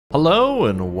Hello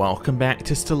and welcome back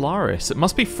to Stellaris. It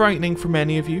must be frightening for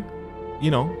many of you. You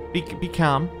know, be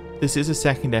calm. This is a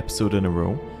second episode in a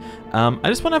row. I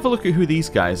just want to have a look at who these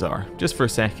guys are, just for a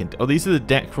second. Oh, these are the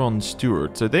Decron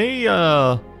Stewards. Are they,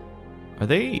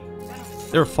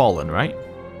 They're fallen, right?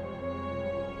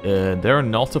 They're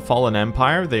not a fallen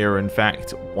empire. They are in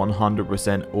fact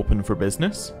 100% open for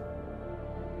business.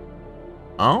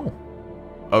 Oh.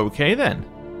 Okay then.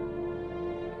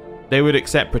 They would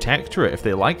accept Protectorate if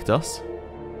they liked us.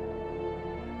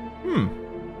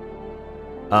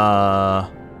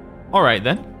 Alright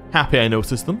then. Happy I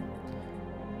noticed them.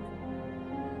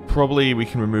 Probably we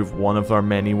can remove one of our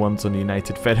many ones on the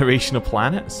United Federation of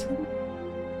Planets.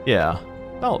 Yeah,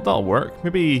 that'll work.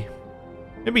 Maybe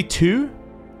two?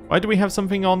 Why do we have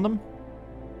something on them?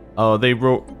 Oh, they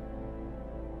wrote...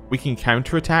 We can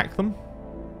counterattack them?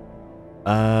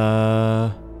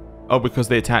 Oh, because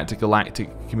they attacked a Galactic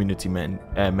Community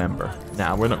member.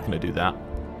 Nah, we're not going to do that.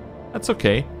 That's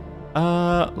okay.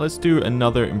 Let's do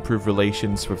another improved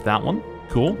relations with that one.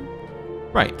 Cool.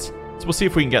 Right. So we'll see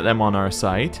if we can get them on our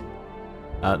side.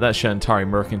 That's Shantari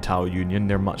Mercantile Union.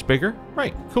 They're much bigger.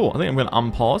 Right, cool. I think I'm going to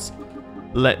unpause.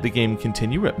 Let the game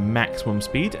continue at maximum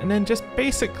speed. And then just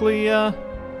basically,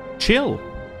 chill.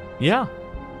 Yeah.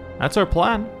 That's our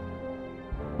plan.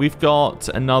 We've got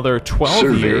another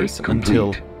 12 years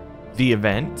until the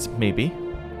event, maybe.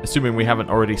 Assuming we haven't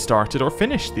already started or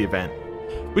finished the event.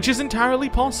 Which is entirely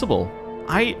possible.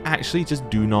 I actually just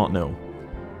do not know.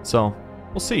 So,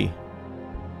 we'll see.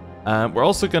 We're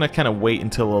also going to kind of wait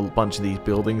until a bunch of these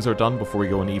buildings are done before we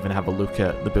go and even have a look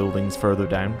at the buildings further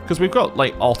down. Because we've got,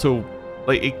 like, auto...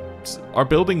 Like, our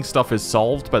building stuff is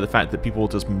solved by the fact that people will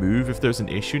just move if there's an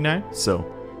issue now. So,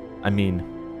 I mean...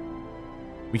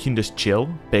 We can just chill,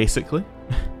 basically.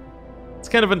 It's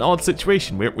kind of an odd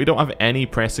situation. We don't have any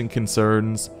pressing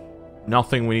concerns.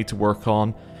 Nothing we need to work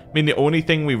on. I mean, the only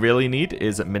thing we really need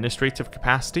is administrative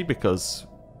capacity because,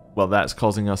 well, that's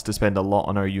causing us to spend a lot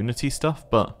on our Unity stuff,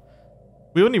 but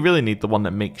we only really need the one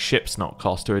that makes ships not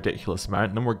cost a ridiculous amount,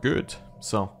 and then we're good.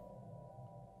 So,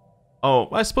 oh,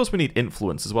 I suppose we need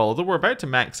influence as well, although we're about to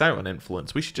max out on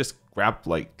influence. We should just grab,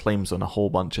 like, claims on a whole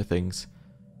bunch of things.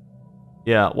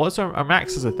 Yeah, what's our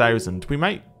max is 1,000. We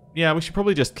might... Yeah, we should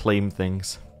probably just claim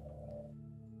things.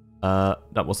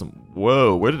 That wasn't...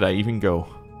 Whoa, where did I even go?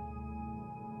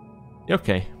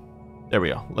 Okay. There we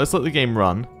go. Let's let the game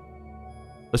run.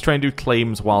 Let's try and do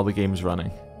claims while the game's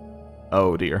running.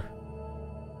 Oh dear.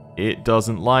 It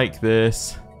doesn't like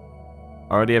this.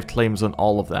 I already have claims on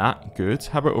all of that. Good.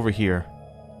 How about over here?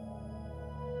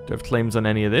 Do I have claims on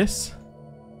any of this?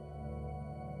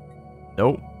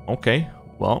 Nope. Okay.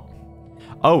 Well...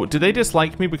 Oh, do they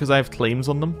dislike me because I have claims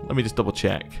on them? Let me just double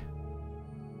check.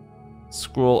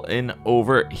 Scroll in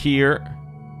over here.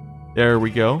 There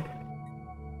we go.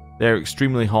 They're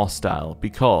extremely hostile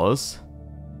because...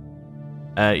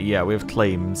 yeah, we have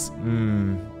claims.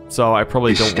 So I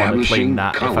probably don't want to claim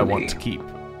that if I want to keep,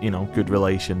 you know, good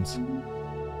relations.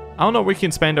 I don't know what we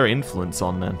can spend our influence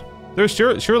on then. There's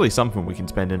surely something we can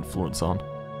spend influence on.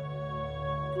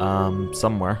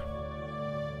 Somewhere.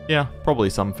 Yeah, probably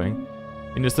something.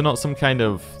 And is there not some kind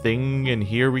of thing in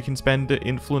here we can spend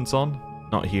influence on?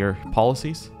 Not here.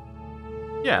 Policies?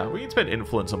 Yeah, we can spend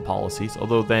influence on policies.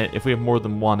 Although then, if we have more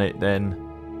than one, it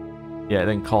then... Yeah, it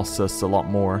then costs us a lot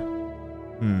more.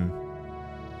 And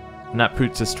that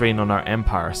puts a strain on our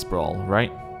empire sprawl,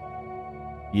 right?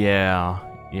 Yeah.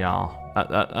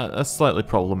 That's slightly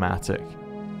problematic.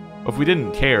 But if we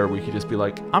didn't care, we could just be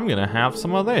like, I'm gonna have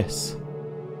some of this.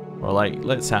 Or like,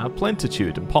 let's have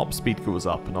plentitude and pop speed goes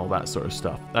up and all that sort of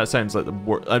stuff. That sounds like the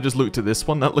worst. I just looked at this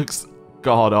one. That looks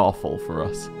god awful for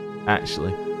us,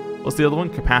 actually. What's the other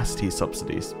one? Capacity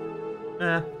subsidies.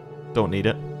 Don't need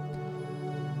it.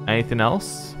 Anything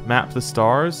else? Map the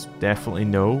stars? Definitely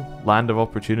no. Land of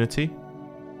opportunity?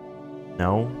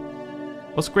 No.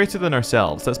 What's greater than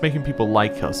ourselves? That's making people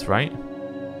like us, right?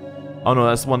 Oh no,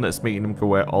 that's the one that's making them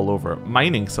go out all over.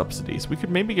 Mining subsidies. We could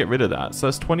maybe get rid of that. So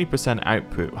that's 20%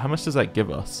 output. How much does that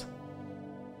give us?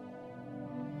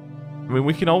 I mean,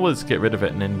 we can always get rid of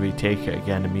it and then retake it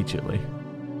again immediately.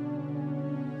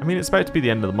 I mean, it's about to be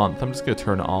the end of the month. I'm just going to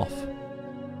turn it off.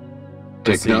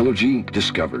 Technology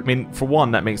discovered. I mean, for one,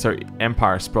 that makes our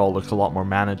empire sprawl look a lot more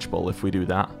manageable if we do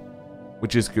that.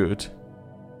 Which is good.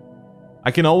 I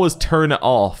can always turn it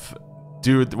off.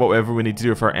 Do whatever we need to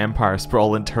do for our empire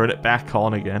sprawl and turn it back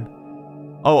on again.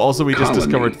 Oh, also we just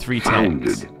discovered 3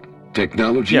 techs.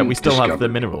 Technology yeah, we still discovered. have the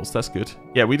minerals. That's good.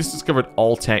 Yeah, we just discovered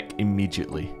all tech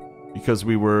immediately. Because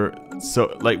we were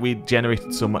so... Like, we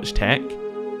generated so much tech.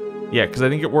 Yeah, because I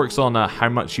think it works on a how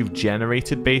much you've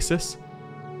generated basis.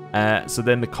 So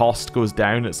then the cost goes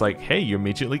down. It's like, hey, you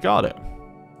immediately got it.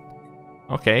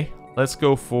 Okay, let's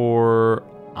go for,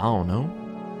 I don't know.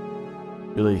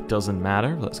 Really doesn't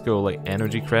matter. Let's go like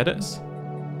energy credits.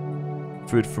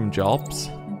 Food from jobs.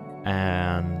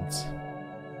 And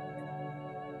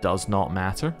does not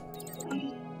matter.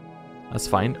 That's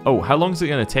fine. Oh, how long is it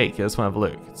going to take? I just want to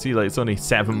have a look. See, like, it's only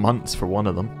 7 months for one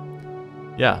of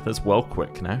them. Yeah, that's well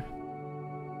quick now.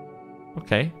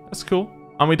 Okay, that's cool.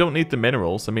 And we don't need the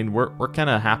minerals. I mean, we're kind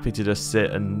of happy to just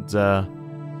sit and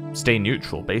stay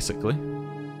neutral, basically.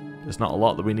 There's not a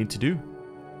lot that we need to do.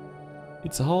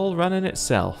 It's all running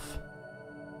itself.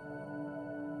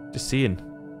 Just seeing.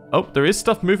 Oh, there is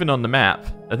stuff moving on the map.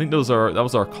 I think that was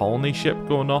our colony ship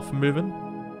going off and moving.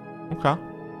 Okay.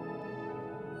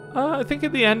 I think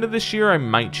at the end of this year I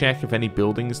might check if any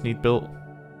buildings need built.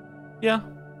 Yeah,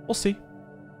 we'll see.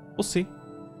 We'll see.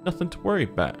 Nothing to worry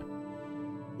about.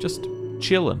 Just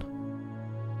chilling.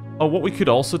 Oh, what we could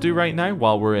also do right now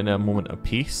while we're in a moment of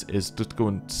peace is just go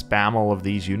and spam all of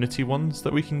these Unity ones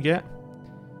that we can get.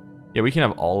 Yeah, we can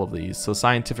have all of these. So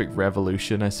Scientific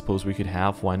Revolution, I suppose we could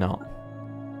have. Why not?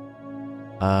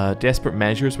 Desperate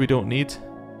Measures we don't need.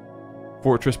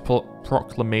 Fortress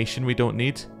Proclamation we don't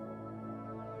need.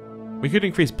 We could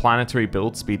increase planetary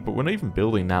build speed, but we're not even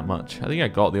building that much. I think I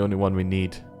got the only one we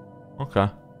need. Okay.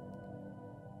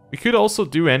 We could also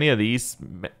do any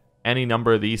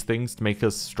number of these things to make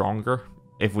us stronger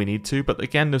if we need to, but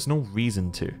again, there's no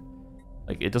reason to.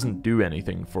 Like, it doesn't do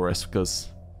anything for us because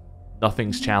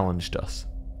nothing's challenged us.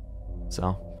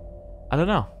 So, I don't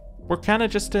know. We're kind of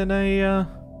just in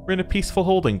a peaceful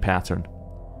holding pattern.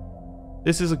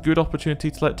 This is a good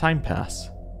opportunity to let time pass.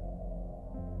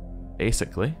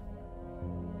 Basically.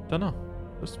 Don't know.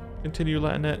 Just continue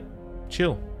letting it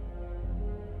chill.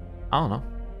 I don't know.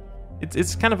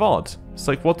 It's kind of odd. It's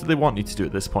like, what do they want you to do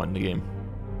at this point in the game?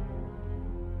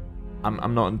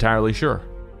 I'm not entirely sure.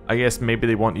 I guess maybe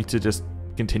they want you to just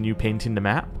continue painting the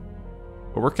map.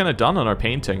 But we're kind of done on our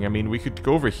painting. I mean, we could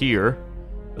go over here,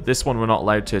 but this one we're not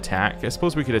allowed to attack. I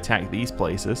suppose we could attack these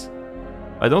places.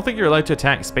 I don't think you're allowed to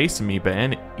attack Space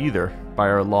Amoeba either by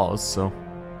our laws, so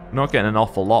we're not getting an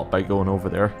awful lot by going over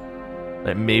there.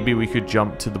 Like, maybe we could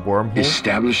jump to the wormhole.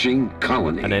 Establishing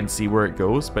colony. And then see where it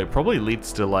goes, but it probably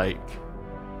leads to, like,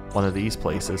 one of these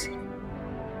places.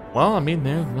 Well, I mean,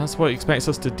 that's what it expects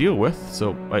us to deal with,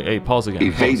 so... Hey, pause again.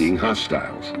 Evading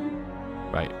hostiles.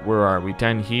 Right, where are we?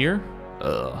 Down here?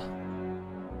 Ugh.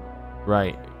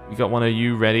 Right, we got one of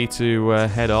you ready to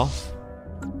head off.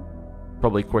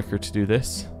 Probably quicker to do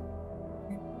this.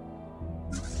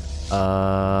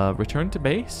 Return to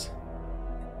base?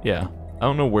 Yeah. I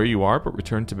don't know where you are, but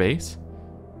return to base.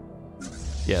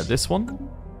 Yeah, this one.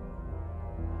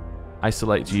 I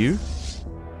select you.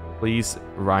 Please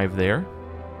arrive there.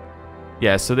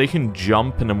 Yeah, so they can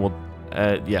jump and then we'll...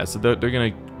 yeah, so they're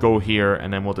going to go here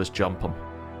and then we'll just jump them.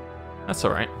 That's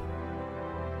alright.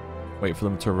 Wait for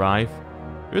them to arrive.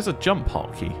 There's a jump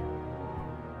hotkey.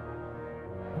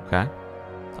 Okay.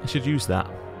 I should use that.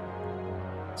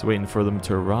 So waiting for them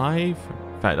to arrive.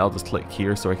 In fact, I'll just click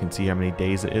here so I can see how many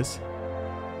days it is.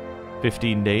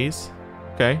 15 days.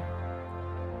 Okay.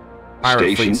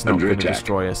 Pirate fleet's not going to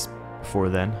destroy us before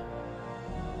then.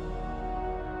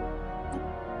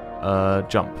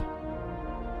 Jump.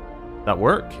 That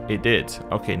work? It did.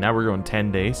 Okay, now we're going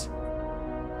 10 days.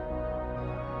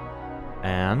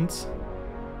 And...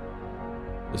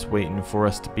 just waiting for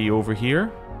us to be over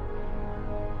here.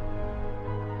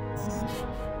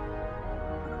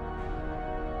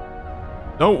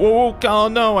 No, whoa, oh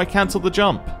no, I cancelled the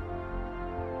jump.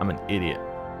 I'm an idiot.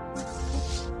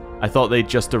 I thought they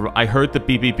just I heard the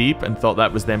beep beep beep and thought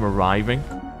that was them arriving.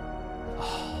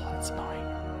 Oh, that's annoying.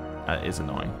 That is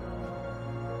annoying.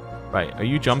 Right, are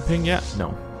you jumping yet?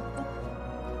 No.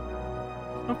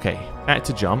 Okay, back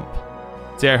to jump.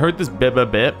 See, I heard this bip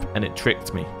bip bip and it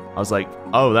tricked me. I was like,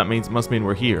 oh, that must mean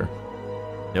we're here.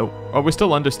 Nope. Oh, we're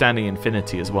still understanding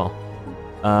infinity as well.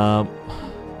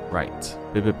 Right.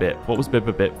 Bip bip bip. What was bip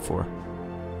bip bip for?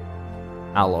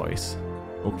 Alloys.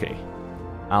 Okay.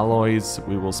 Alloys,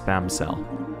 we will spam sell.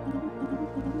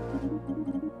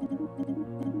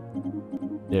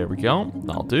 There we go.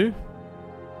 That'll do.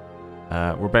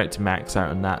 We're about to max out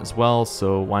on that as well,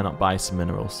 so why not buy some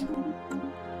minerals?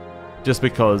 Just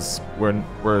because we're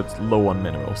low on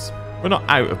minerals. We're not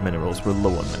out of minerals, we're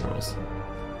low on minerals.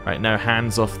 Right, now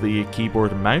hands off the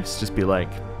keyboard and mouse. Just be like,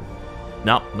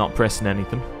 nope, not pressing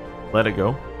anything. Let it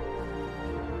go.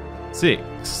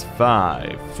 6,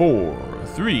 5, 4,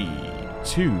 3,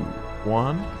 2,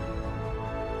 1.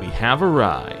 We have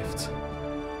arrived.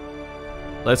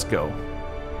 Let's go.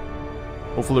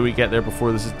 Hopefully we get there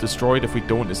before this is destroyed. If we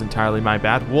don't, it's entirely my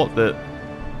bad. What the...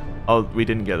 Oh, we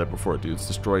didn't get there before it was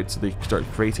destroyed, so they start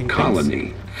creating things.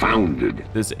 Colony founded.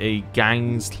 There's a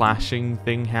gangs clashing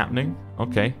thing happening.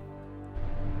 Okay.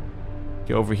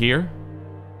 Get over here.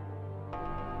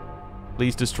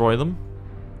 Please destroy them.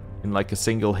 In like a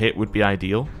single hit would be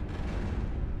ideal.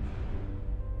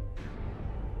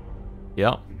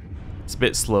 Yeah. It's a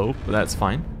bit slow, but that's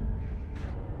fine.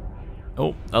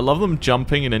 Oh, I love them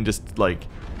jumping and then just like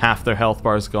half their health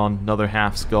bar's gone, another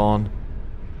half's gone.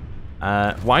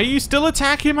 Why are you still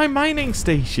attacking my mining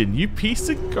station, you piece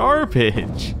of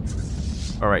garbage?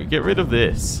 Alright, get rid of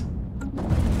this.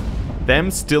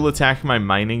 Them still attacking my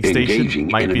mining station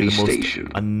might be the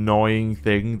most annoying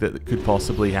thing that could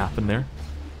possibly happen there.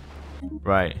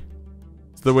 Right.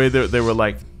 It's the way that they were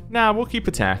like, nah, we'll keep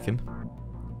attacking.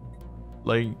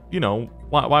 Like, you know,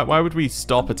 why would we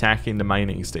stop attacking the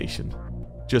mining station?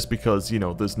 Just because, you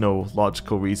know, there's no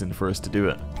logical reason for us to do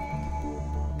it.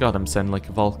 God, I'm sounding like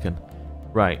a Vulcan.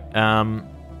 Right, oh,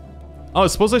 I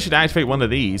suppose I should activate one of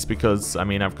these because, I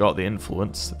mean, I've got the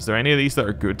influence. Is there any of these that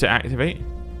are good to activate?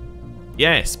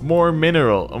 Yes, more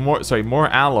mineral, more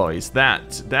alloys.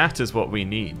 That is what we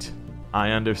need.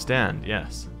 I understand,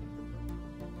 yes.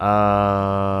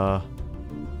 All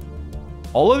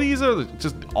of these are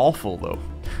just awful, though.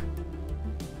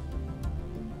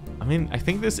 I mean, I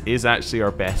think this is actually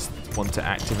our best one to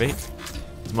activate.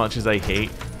 As much as I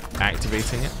hate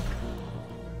activating it.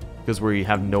 Because we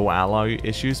have no alloy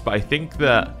issues. But I think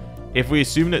that if we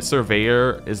assume that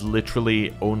Surveyor is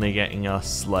literally only getting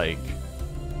us, like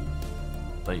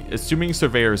assuming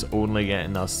Surveyor is only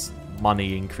getting us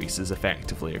money increases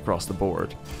effectively across the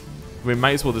board, we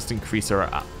might as well just increase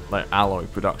our alloy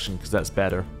production, because that's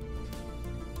better.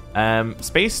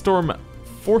 Space Storm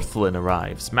Forthlin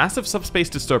arrives. Massive subspace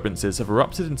disturbances have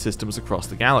erupted in systems across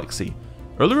the galaxy.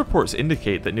 Early reports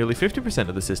indicate that nearly 50%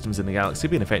 of the systems in the galaxy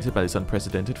have been affected by this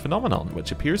unprecedented phenomenon,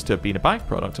 which appears to have been a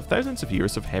byproduct of thousands of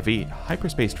years of heavy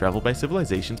hyperspace travel by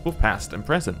civilizations both past and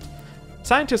present.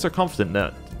 Scientists are confident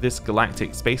that this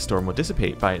galactic space storm will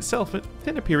dissipate by itself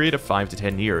within a period of 5 to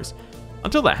 10 years.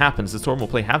 Until that happens, the storm will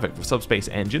play havoc with subspace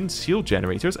engines, shield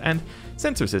generators, and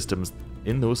sensor systems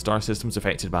in those star systems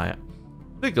affected by it.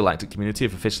 The Galactic Community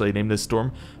have officially named this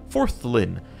storm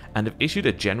Forthlin and have issued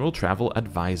a general travel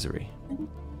advisory.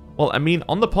 Well, I mean,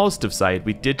 on the positive side,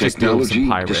 we did just deal with some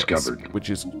pirates,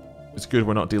 which is it's good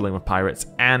we're not dealing with pirates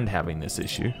and having this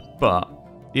issue, but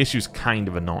the issue's kind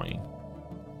of annoying.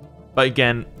 But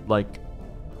again, like,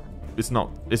 it's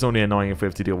only annoying if we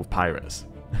have to deal with pirates.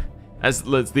 As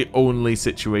that's the only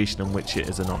situation in which it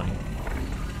is annoying.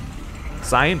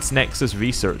 Science Nexus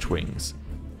Research Wings.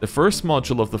 The first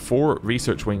module of the 4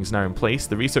 research wings now in place,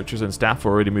 the researchers and staff are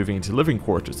already moving into living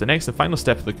quarters. The next and final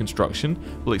step of the construction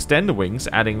will extend the wings,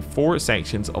 adding 4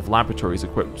 sections of laboratories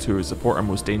equipped to support our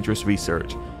most dangerous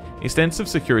research. Extensive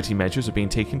security measures are being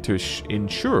taken to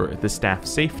ensure the staff's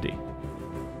safety.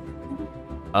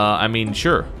 I mean,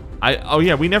 sure. Oh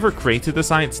yeah, we never created the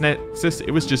Science Nexus. It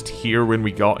was just here when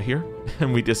we got here.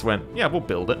 And we just went, yeah, we'll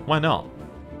build it. Why not?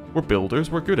 We're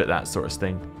builders. We're good at that sort of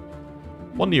thing.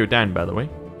 1 year down, by the way.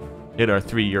 Hit our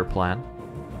 3-year plan.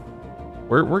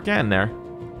 We're getting there.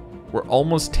 We're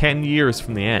almost 10 years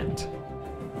from the end.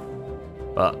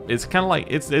 But it's kind of like,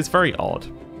 it's very odd.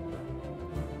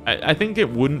 I think it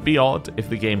wouldn't be odd if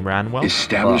the game ran well.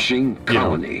 Establishing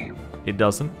colony. You know, it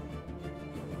doesn't.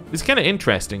 It's kind of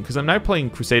interesting because I'm now playing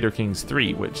Crusader Kings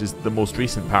 3, which is the most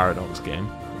recent Paradox game,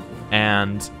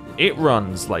 and it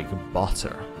runs like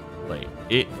butter. Like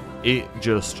it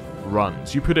just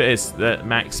runs. You put it as the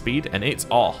max speed and it's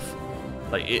off.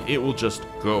 Like it will just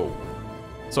go.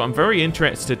 So I'm very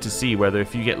interested to see whether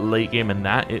if you get late game in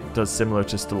that, it does similar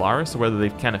to Stellaris, or whether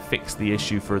they've kind of fixed the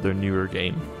issue for their newer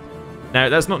game. Now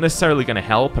that's not necessarily going to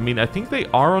help. I mean, I think they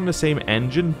are on the same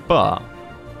engine, but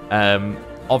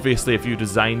obviously, if you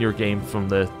design your game from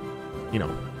the,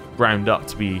 ground up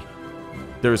to be,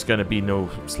 there's going to be no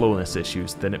slowness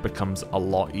issues, then it becomes a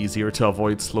lot easier to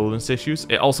avoid slowness issues.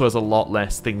 It also has a lot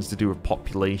less things to do with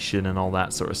population and all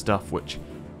that sort of stuff, which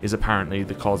is apparently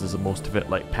the causes of most of it.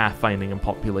 Like pathfinding and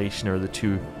population are the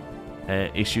 2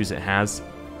 issues it has.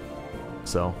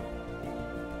 So,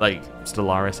 like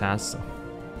Stellaris has. So,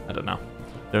 I don't know.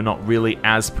 They're not really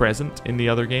as present in the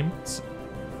other games,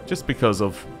 just because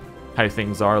of how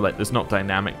things are. Like, there's not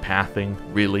dynamic pathing,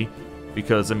 really,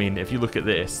 because, I mean, if you look at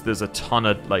this, there's a ton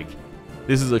of, like,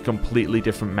 this is a completely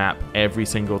different map every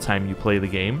single time you play the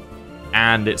game,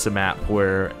 and it's a map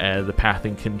where the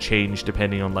pathing can change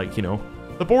depending on, like,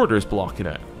 the borders blocking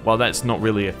it. While that's not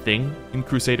really a thing in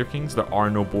Crusader Kings, there are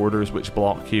no borders which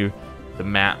block you. The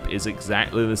map is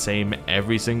exactly the same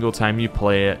every single time you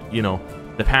play it. You know,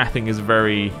 the pathing is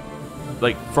very,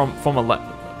 like, from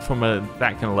that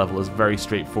kind of level is very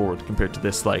straightforward compared to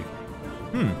this, like,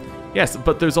 yes,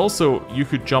 but there's also, you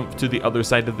could jump to the other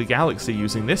side of the galaxy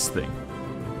using this thing.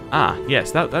 Ah,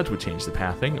 yes, that would change the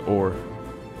pathing, or,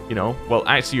 you know, well,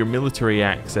 actually your military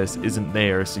access isn't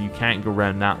there, so you can't go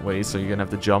around that way, so you're gonna have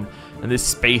to jump. And this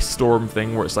space storm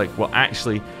thing where it's like, well,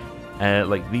 actually,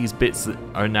 like, these bits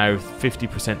are now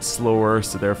 50% slower,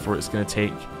 so therefore it's gonna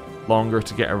take longer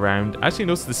to get around. Actually,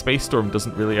 notice the space storm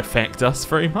doesn't really affect us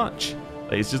very much.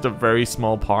 Like, it's just a very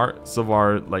small parts of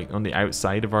our, like, on the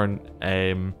outside of our,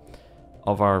 I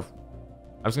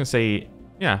was gonna say,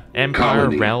 yeah, empire,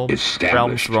 realm's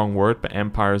the wrong word, but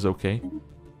empire is okay.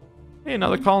 Hey,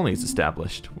 another colony is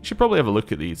established. We should probably have a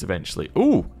look at these eventually.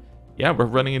 Ooh, yeah, we're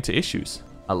running into issues.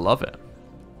 I love it.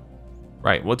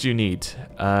 Right, what do you need?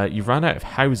 You've run out of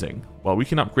housing. Well, we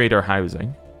can upgrade our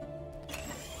housing.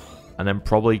 And then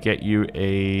probably get you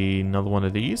another one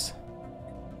of these.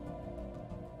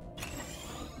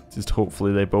 Just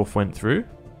hopefully they both went through.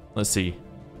 Let's see.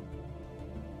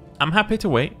 I'm happy to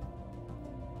wait.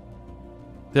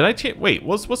 Did I change? Wait,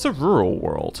 what's a rural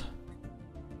world?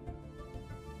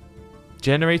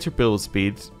 Generator build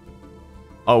speed.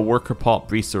 Oh, worker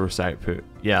pop resource output.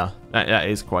 Yeah, that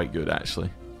is quite good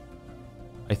actually.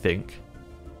 I think.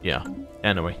 Yeah.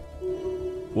 Anyway.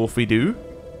 Wolfie Doo.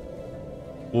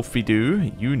 Wolfie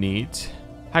Doo, you need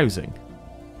housing.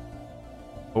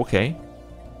 Okay.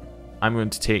 I'm going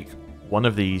to take one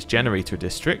of these generator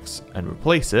districts and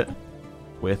replace it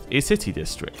with a city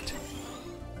district.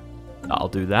 I'll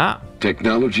do that.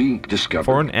 Technology discovered.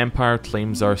 Foreign empire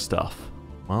claims our stuff.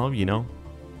 Well, you know,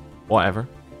 whatever.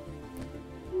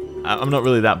 I'm not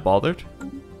really that bothered.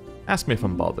 Ask me if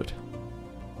I'm bothered.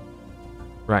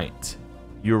 Right.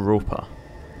 Europa.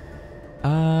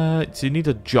 So you need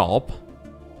a job.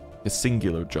 A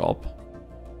singular job.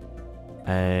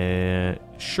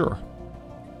 Sure.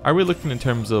 Are we looking in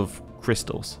terms of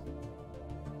crystals?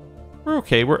 We're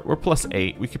okay. We're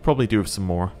 +8. We could probably do with some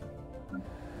more.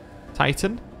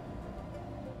 Titan.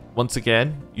 Once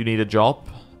again, you need a job.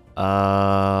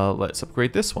 Let's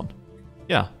upgrade this one.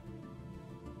 Yeah.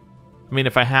 I mean,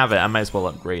 if I have it, I might as well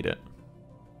upgrade it.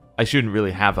 I shouldn't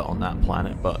really have it on that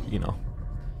planet, but, you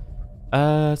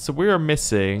know. So we are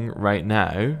missing, right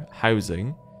now,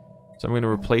 housing. So I'm going to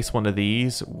replace one of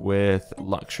these with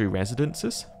luxury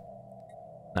residences.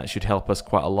 That should help us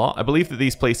quite a lot. I believe that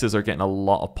these places are getting a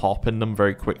lot of pop in them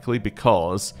very quickly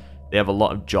because they have a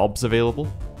lot of jobs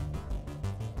available.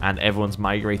 And everyone's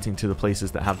migrating to the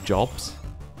places that have jobs.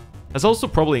 It's also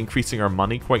probably increasing our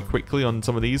money quite quickly on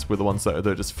some of these. We're the ones that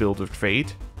are just filled with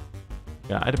trade.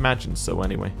 Yeah, I'd imagine so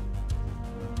anyway.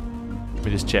 Let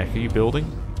me just check. Are you building?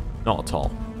 Not at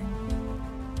all.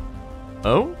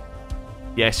 Oh?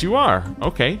 Yes, you are.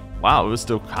 Okay. Wow, it was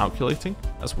still calculating.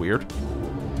 That's weird.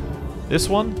 This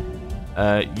one,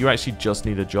 you actually just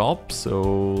need a job, so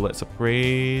let's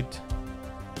upgrade.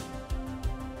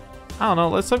 I don't know,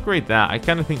 let's upgrade that. I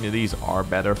kind of think that these are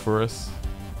better for us.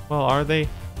 Well, are they?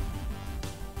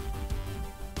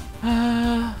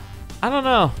 I don't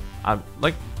know. I'm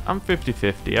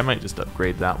 50-50. I might just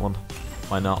upgrade that one.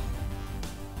 Why not?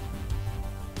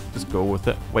 Just go with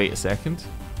it. Wait a second.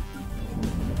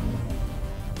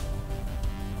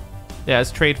 Yeah,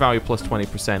 it's trade value plus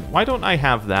 20%. Why don't I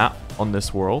have that on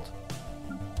this world?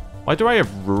 Why do I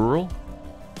have rural?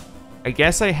 I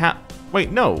guess I have...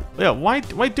 Wait, no. Yeah, why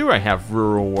do I have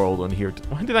rural world on here?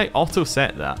 Why did I auto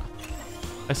set that?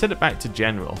 I set it back to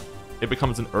general. It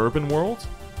becomes an urban world?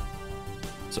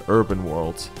 It's an urban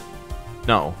world.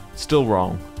 No, still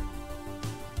wrong.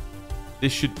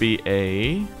 This should be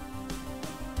a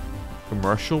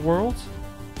commercial world?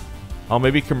 Oh,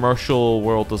 maybe commercial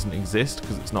world doesn't exist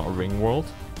because it's not a ring world.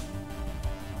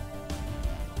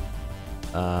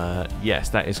 Yes,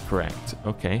 that is correct.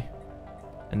 Okay.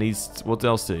 And these, what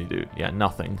else did he do? Yeah,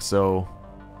 nothing. So,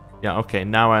 yeah, okay.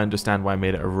 Now I understand why I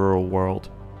made it a rural world.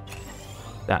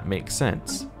 That makes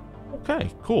sense.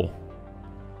 Okay, cool.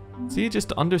 See,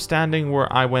 just understanding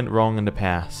where I went wrong in the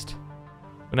past.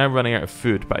 We're now running out of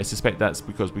food, but I suspect that's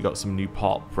because we got some new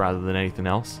pop rather than anything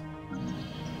else.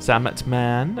 Samet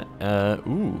Man.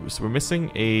 Ooh, so we're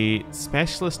missing a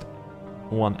specialist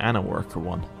one and a worker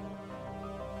one.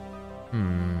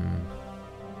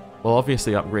 Well,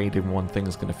 obviously upgrading one thing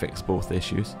is going to fix both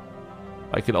issues.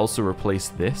 I could also replace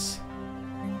this,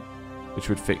 which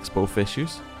would fix both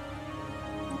issues.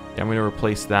 Yeah, I'm going to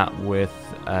replace that with...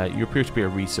 you appear to be a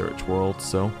research world,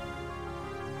 so...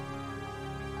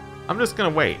 I'm just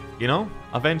going to wait, you know?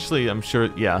 Eventually, I'm sure...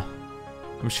 Yeah.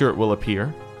 I'm sure it will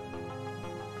appear.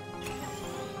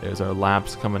 There's our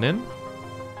labs coming in.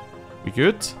 We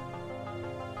good?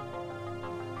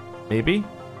 Maybe?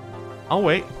 I'll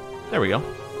wait. There we go.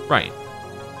 Right.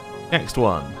 Next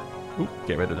one. Ooh,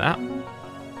 get rid of that.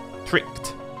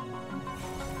 Tricked.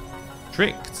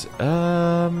 Tricked.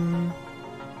 I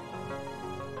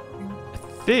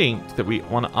think that we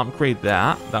want to upgrade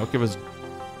that. That'll give us...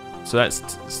 So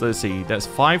let's see. That's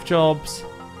 5 jobs,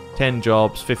 10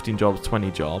 jobs, 15 jobs,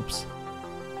 20 jobs.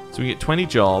 So we get 20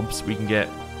 jobs. We can get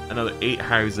another 8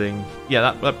 housing.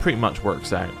 Yeah, that pretty much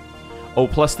works out. Oh,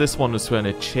 plus this one is going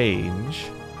to change.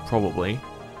 Probably.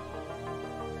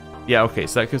 Yeah, okay.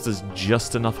 So that gives us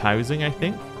just enough housing, I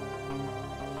think.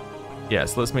 Yeah,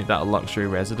 so let's make that a luxury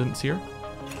residence here.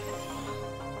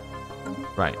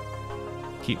 Right.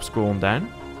 Keep scrolling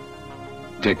down.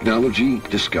 Technology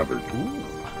discovered. Ooh.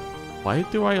 Why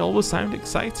do I always sound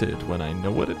excited when I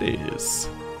know what it is?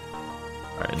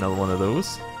 Alright, another one of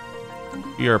those.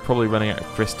 We are probably running out of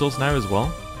crystals now as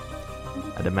well,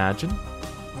 I'd imagine.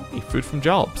 Hey, food from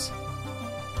jobs.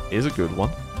 Is a good one.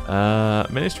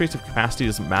 Administrative capacity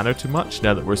doesn't matter too much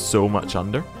now that we're so much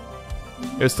under.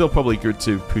 It's still probably good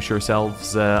to push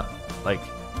ourselves, like,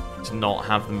 to not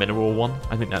have the mineral one.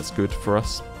 I think that's good for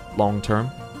us, long term.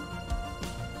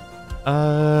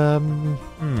 I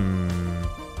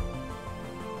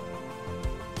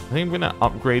think I'm going to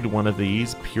upgrade one of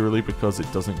these purely because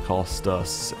it doesn't cost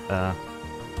us,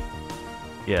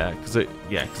 yeah, because it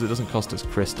doesn't cost us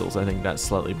crystals. I think that's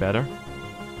slightly better.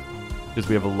 Because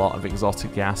we have a lot of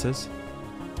exotic gases.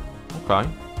 Okay.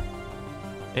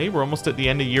 Hey, we're almost at the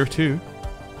end of year 2.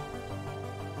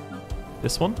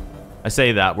 This one? I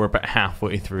say that, we're about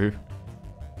halfway through.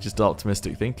 Just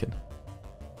optimistic thinking.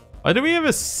 Why do we have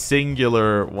a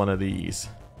singular one of these?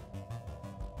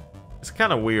 It's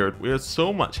kind of weird. We have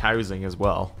so much housing as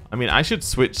well. I mean, I should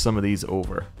switch some of these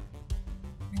over.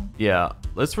 Yeah,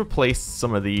 let's replace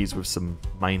some of these with some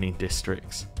mining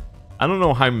districts. I don't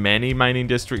know how many mining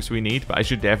districts we need, but I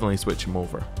should definitely switch them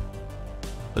over.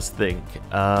 Let's think.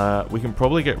 We can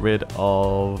probably get rid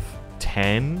of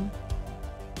 10.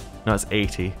 No, it's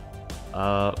 80.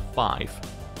 5.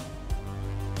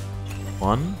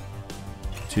 1,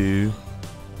 2,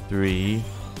 3.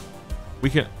 We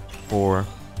can... 4,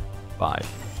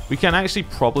 5. We can actually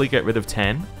probably get rid of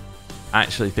 10.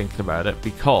 Actually thinking about it,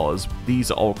 because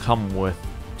these all come with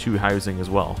 2 housing as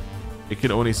well. It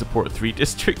can only support 3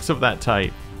 districts of that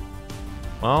type.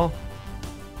 Well...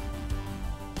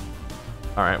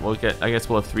 Alright, I guess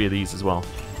we'll have 3 of these as well.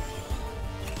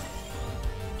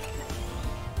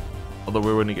 Although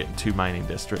we're only getting 2 mining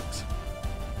districts.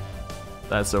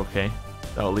 That's okay.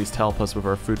 That'll at least help us with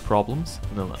our food problems.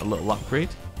 And a little upgrade.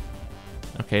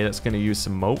 Okay, that's going to use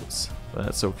some moats. But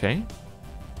that's okay.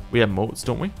 We have moats,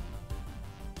 don't we?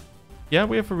 Yeah,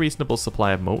 we have a reasonable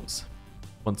supply of moats.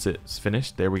 Once it's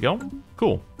finished, there we go.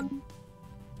 Cool.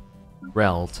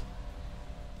 Reld.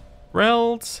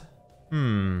 Reld?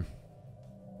 I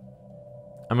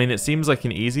mean, it seems like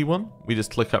an easy one. We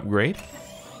just click upgrade.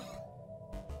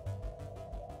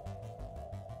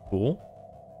 Cool.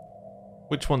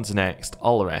 Which one's next?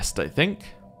 All rest, I think.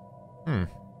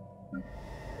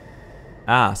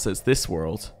 Ah, so it's this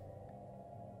world.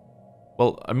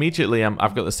 Well, immediately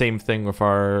I've got the same thing with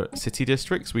our city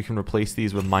districts. We can replace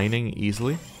these with mining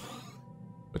easily,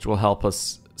 which will help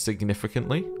us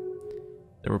significantly.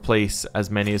 Then replace as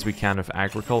many as we can with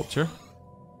agriculture.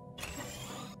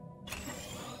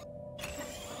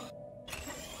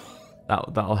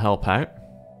 That'll help out.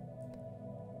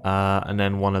 And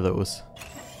then one of those.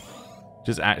 Which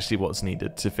is actually what's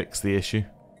needed to fix the issue.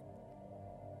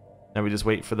 Now we just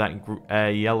wait for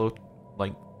that yellow,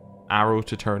 like, arrow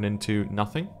to turn into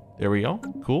nothing. There we go.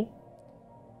 Cool.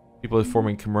 People are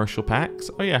forming commercial packs.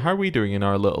 Oh yeah, how are we doing in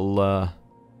our little,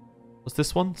 what's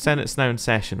this one? Senate's now in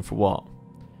session for what?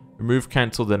 Remove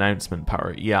cancelled announcement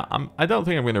power. Yeah, I don't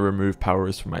think I'm going to remove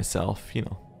powers for myself, you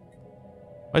know.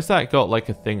 Why's that got like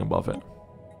a thing above it?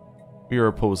 We are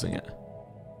opposing it.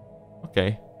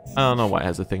 Okay. I don't know why it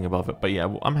has a thing above it, but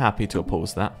yeah, I'm happy to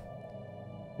oppose that.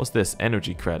 What's this?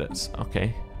 Energy credits.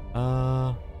 Okay.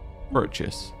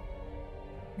 Purchase.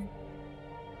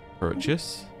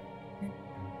 Purchase.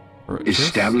 Purchase.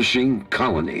 Establishing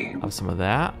colony. Have some of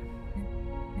that.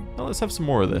 Well, let's have some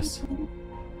more of this.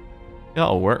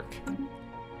 That'll work.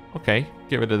 Okay,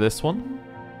 get rid of this one.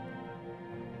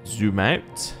 Zoom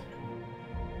out.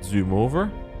 Zoom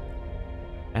over.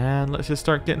 And let's just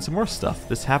start getting some more stuff.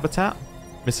 This habitat.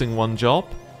 Missing 1 job.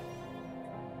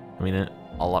 I mean,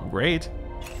 I'll upgrade.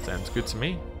 Sounds good to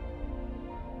me.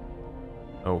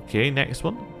 Okay, next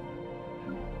one.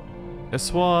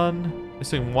 This one.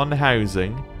 Missing 1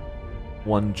 housing.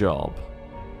 1 job.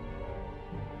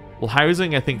 Well,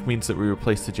 housing, I think, means that we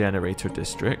replace the generator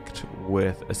district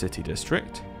with a city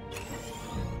district.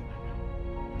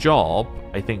 Job,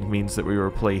 I think, means that we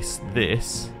replace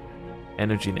this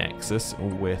energy nexus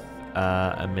with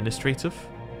administrative.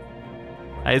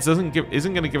 It isn't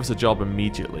going to give us a job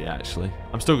immediately, actually.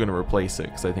 I'm still going to replace it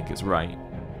because I think it's right.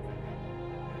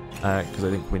 Because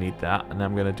I think we need that. And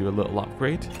I'm going to do a little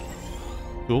upgrade.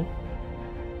 Cool.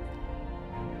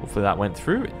 Hopefully that went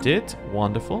through. It did.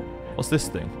 Wonderful. What's this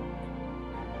thing?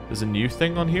 There's a new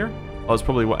thing on here? Oh, it's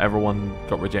probably what everyone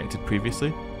got rejected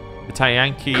previously. The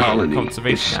Tyanki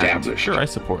Conservation Act. Sure, I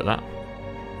support that.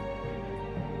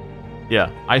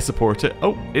 Yeah, I support it.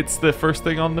 Oh, it's the first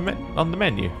thing on the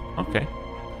menu. Okay.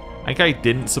 I think I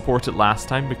didn't support it last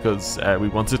time because we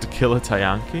wanted to kill a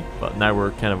Tyanki, but now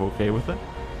we're kind of okay with it.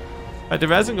 If it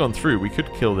hasn't gone through, we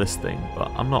could kill this thing, but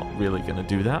I'm not really going to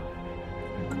do that.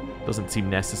 Doesn't seem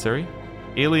necessary.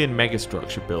 Alien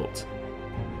megastructure built.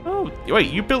 Oh,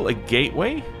 wait, you built a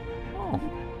gateway? Oh,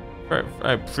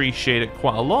 I appreciate it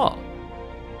quite a lot.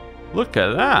 Look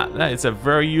at that. That is a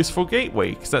very useful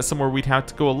gateway, because that's somewhere we'd have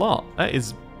to go a lot. That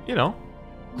is, you know,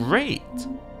 great.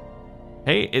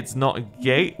 Hey, it's not a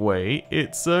gateway,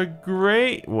 it's a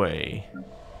great way.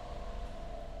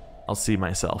 I'll see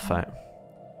myself out.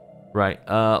 Right,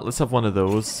 let's have one of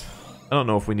those. I don't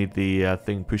know if we need the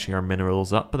thing pushing our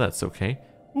minerals up, but that's okay.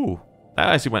 Ooh, that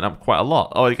actually went up quite a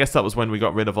lot. Oh, I guess that was when we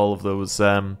got rid of all of those...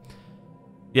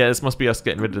 Yeah, this must be us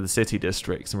getting rid of the city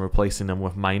districts and replacing them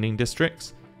with mining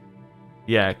districts.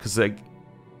 Yeah,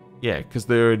 because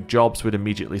their jobs would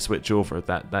immediately switch over.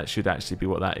 That should actually be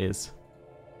what that is.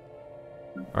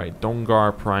 Alright,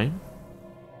 Dongar Prime.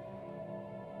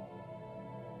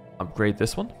 Upgrade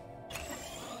this one.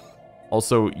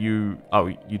 Also, you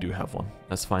do have one.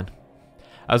 That's fine.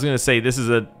 I was going to say this is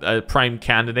a prime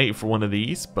candidate for one of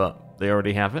these, but they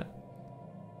already have it.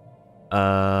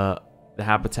 The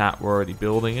habitat we're already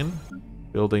building in.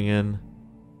 Building in.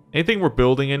 Anything we're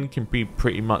building in can be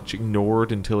pretty much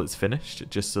ignored until it's finished,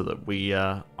 just so that we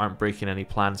aren't breaking any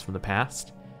plans from the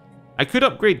past. I could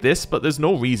upgrade this, but there's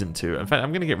no reason to. In fact,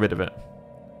 I'm going to get rid of it.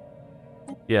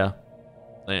 Yeah.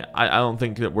 I don't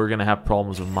think that we're going to have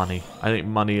problems with money. I think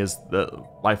money is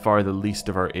by far the least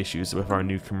of our issues with our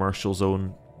new commercial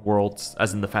zone worlds,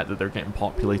 as in the fact that they're getting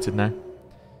populated now.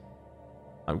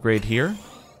 Upgrade here.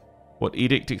 What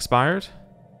edict expired?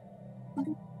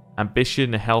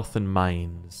 Ambition, health, and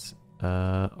mines.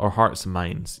 Or hearts and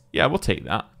mines. Yeah, we'll take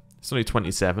that. It's only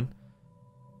 27.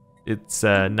 It's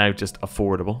now just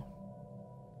affordable.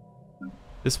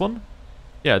 This one?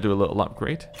 Yeah, do a little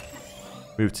upgrade.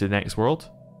 Move to the next world.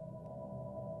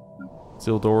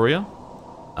 Sildoria.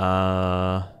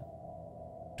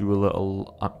 Do a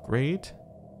little upgrade.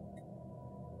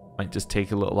 Might just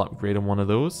take a little upgrade on one of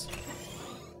those.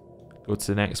 Go to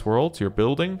the next world. You're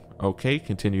building. Okay,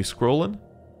 continue scrolling.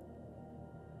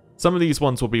 Some of these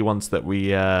ones will be ones that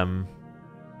we,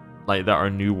 like, that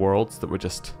are new worlds that we're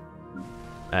just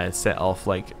set off,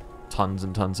 like, tons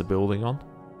and tons of building on.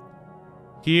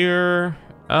 Here,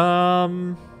 I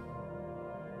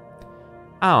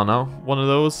don't know, one of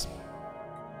those.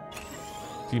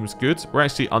 Seems good. We're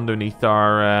actually underneath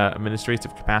our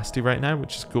administrative capacity right now,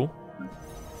 which is cool.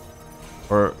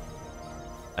 Or,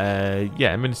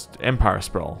 yeah, Empire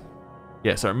Sprawl.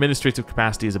 Yes, our administrative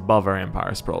capacity is above our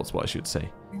Empire Sprawl, is what I should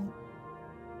say.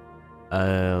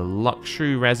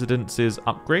 Luxury residences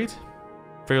upgrade.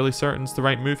 Fairly certain it's the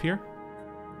right move here.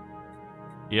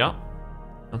 Yeah.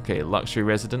 Okay, luxury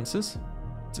residences.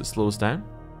 So it slows down.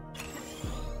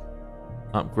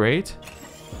 Upgrade.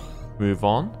 Move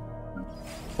on.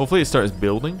 Hopefully it starts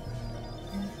building.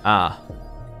 Ah.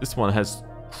 This one has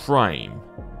crime.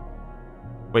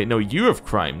 Wait, no, you have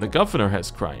crime. The governor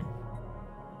has crime.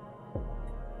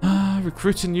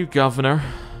 Recruit a new governor.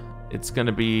 It's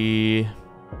gonna be...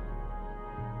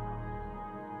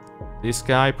 this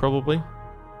guy, probably.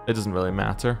 It doesn't really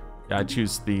matter. Yeah, I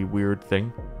choose the weird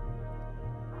thing.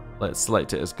 Let's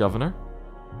select it as governor.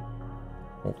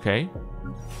 Okay.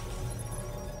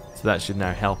 So that should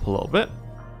now help a little bit.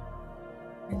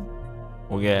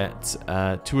 We'll get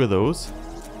 2 of those.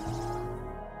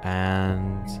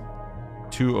 And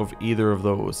 2 of either of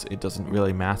those. It doesn't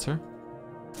really matter.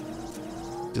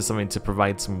 Just something to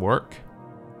provide some work.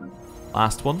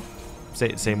 Last one.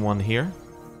 Same one here.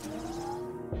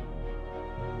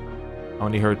 I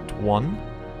only heard 1.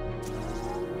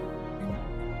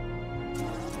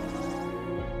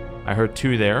 I heard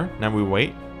 2 there. Now we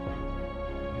wait.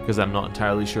 Because I'm not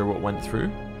entirely sure what went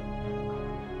through.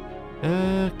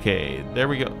 Okay, there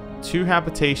we go. 2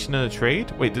 habitation and a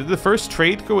trade. Wait, did the first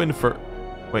trade go in for...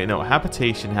 wait, no,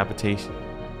 habitation.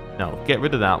 No, get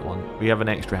rid of that one. We have an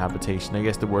extra habitation. I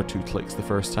guess there were 2 clicks the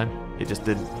first time. It just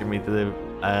didn't give me the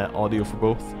audio for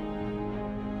both.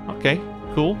 Okay,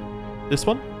 cool. This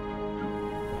one?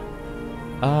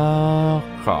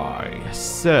 Okay,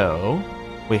 so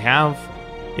we have...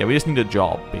 Yeah, we just need a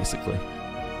job, basically.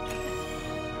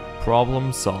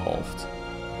 Problem solved.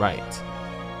 Right.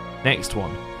 Next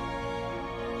one.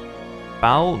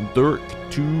 Baldirk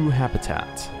 2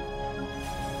 habitat.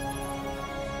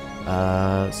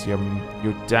 So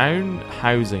you're down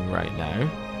housing right now.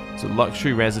 So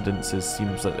luxury residences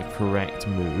seems like the correct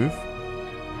move.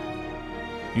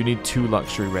 You need 2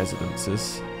 luxury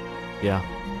residences. Yeah.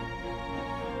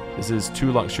 This is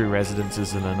 2 luxury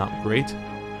residences and an upgrade.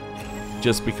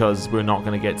 Just because we're not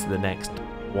going to get to the next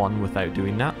one without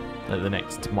doing that. Like the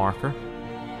next marker.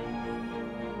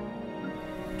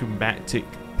 Galactic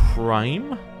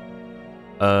Prime.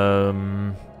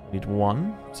 Need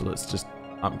 1. So let's just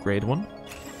upgrade 1.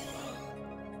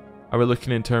 Are we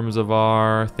looking in terms of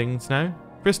our things now?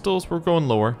 Crystals, we're going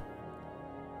lower.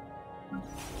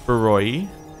 Baroi.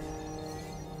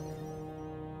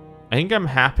 I think I'm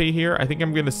happy here. I think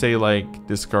I'm going to say, like,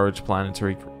 discourage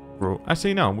planetary growth.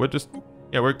 Actually, no. We're just...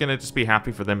 Yeah, we're going to just be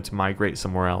happy for them to migrate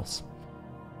somewhere else.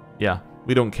 Yeah,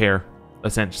 we don't care,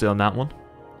 essentially, on that one.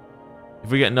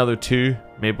 If we get another 2,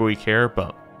 maybe we care,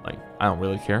 but, like, I don't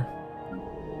really care.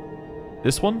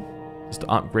 This one, just to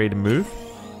upgrade and move.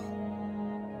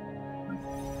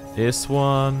 This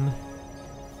one,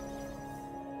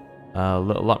 a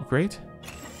little upgrade.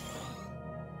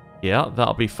 Yeah,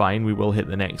 that'll be fine. We will hit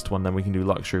the next one, then we can do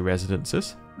luxury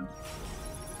residences.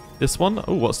 This one,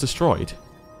 oh, what's destroyed?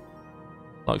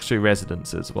 Luxury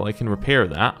residences. Well, I can repair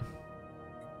that.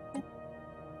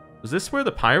 Was this where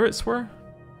the pirates were?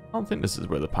 I don't think this is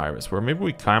where the pirates were. Maybe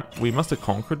we can't. We must have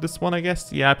conquered this one, I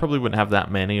guess. Yeah, I probably wouldn't have that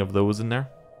many of those in there.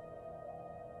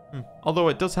 Although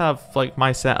it does have, like,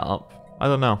 my setup. I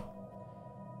don't know.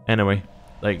 Anyway,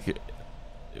 like,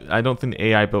 I don't think the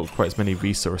AI built quite as many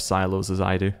resource silos as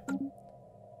I do.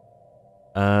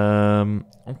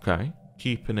 Okay.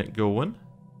 Keeping it going.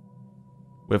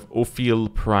 We have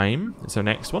Ophiel Prime. It's our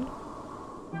next one.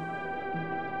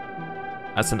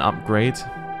 That's an upgrade.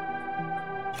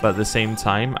 But at the same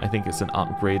time, I think it's an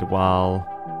upgrade while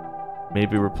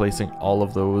maybe replacing all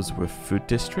of those with food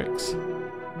districts.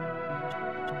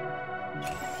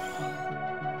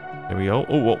 There we go.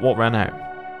 Oh, what ran out?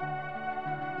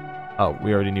 Oh,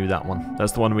 we already knew that one.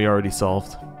 That's the one we already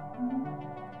solved.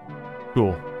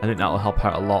 Cool. I think that'll help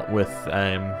out a lot with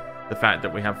the fact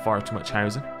that we have far too much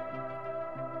housing.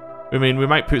 I mean, we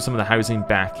might put some of the housing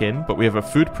back in, but we have a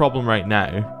food problem right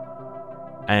now.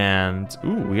 And,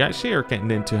 ooh, we actually are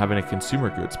getting into having a consumer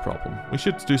goods problem. We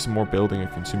should do some more building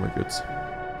of consumer goods.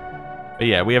 But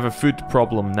yeah, we have a food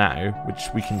problem now, which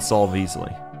we can solve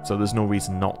easily. So there's no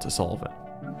reason not to solve it.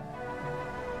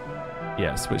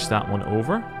 Yeah, switch that one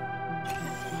over.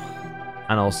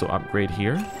 And also upgrade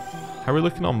here. How are we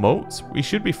looking on moats? We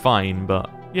should be fine, but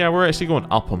yeah, we're actually going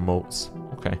up on moats.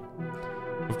 Okay.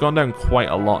 We've gone down quite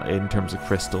a lot in terms of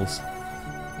crystals.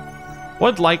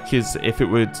 What I'd like is if it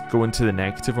would go into the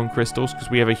negative on crystals,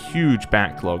 because we have a huge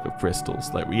backlog of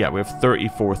crystals. Like, yeah, we have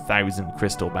 34,000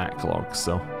 crystal backlogs,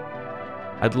 so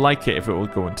I'd like it if it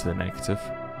would go into the negative.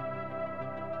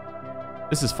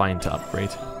 This is fine to upgrade.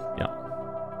 Yeah.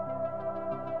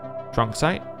 Trunk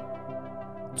site.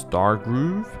 Star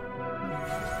Groove.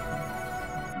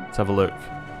 Let's have a look.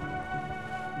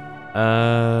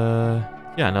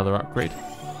 Yeah, another upgrade.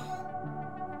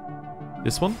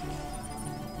 This one.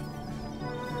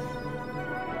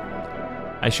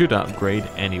 I should upgrade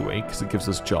anyway, because it gives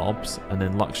us jobs, and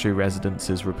then luxury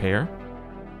residences repair.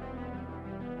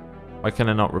 Why can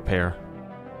I not repair?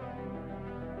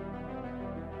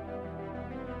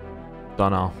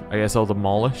 Don't know. I guess I'll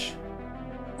demolish.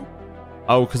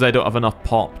 Oh, because I don't have enough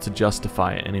pop to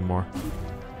justify it anymore.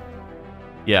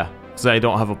 Yeah, because I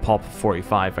don't have a pop of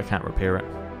 45, I can't repair it.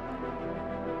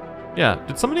 Yeah,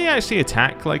 did somebody actually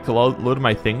attack like a load of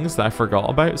my things that I forgot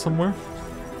about somewhere?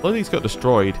 A lot of these got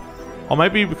destroyed. Or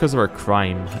might be because of our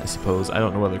crime, I suppose. I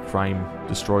don't know whether crime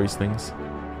destroys things.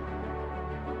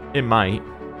 It might.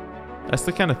 That's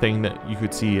the kind of thing that you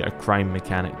could see a crime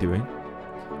mechanic doing.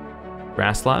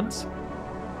 Grasslands.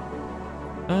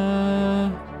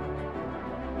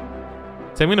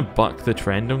 So I'm going to buck the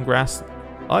trend on grass.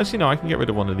 Oh, actually, no, I can get rid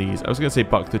of one of these. I was going to say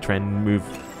buck the trend and move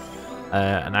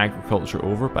an agriculture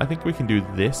over, but I think we can do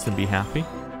this and be happy.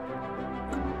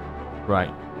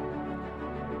 Right.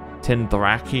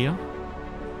 Tendrakia.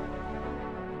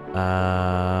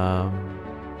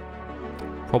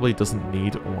 Probably doesn't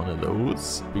need one of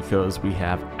those because we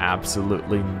have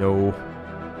absolutely no,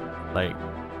 like,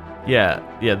 Yeah,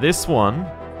 this one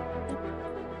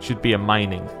should be a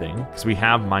mining thing, because we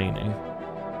have mining.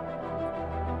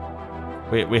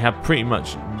 We have pretty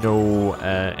much no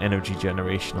energy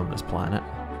generation on this planet.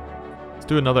 Let's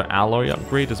do another alloy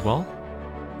upgrade as well.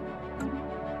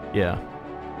 Yeah.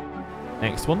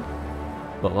 Next one.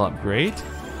 Little upgrade.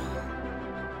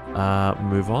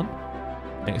 Move on.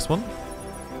 Next one.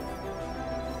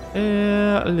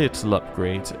 A little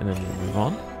upgrade, and then we'll move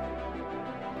on.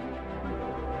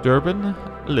 Durban,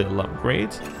 a little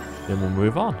upgrade, then we'll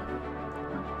move on.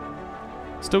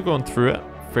 Still going through it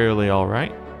fairly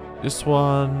alright. This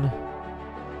one,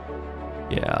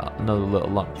 yeah, another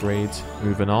little upgrade,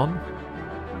 moving on.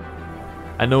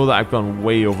 I know that I've gone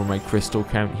way over my crystal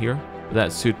count here, but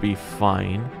that should be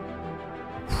fine.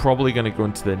 Probably going to go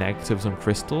into the negatives on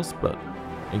crystals, but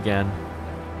again,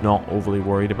 not overly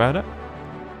worried about it.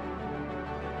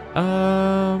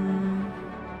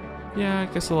 Yeah, I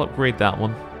guess I'll upgrade that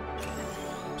one.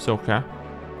 It's okay.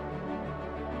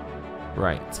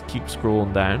 Right, keep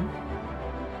scrolling down.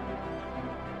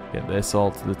 Get this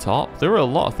all to the top. There were a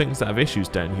lot of things that have issues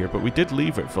down here, but we did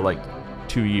leave it for like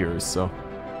 2 years, so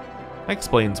that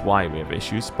explains why we have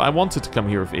issues. But I wanted to come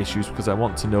here with issues because I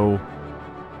want to know,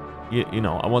 you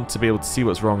know, I want to be able to see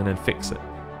what's wrong and then fix it.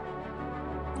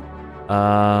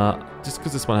 Just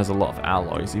because this one has a lot of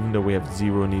alloys, even though we have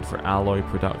 0 need for alloy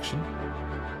production.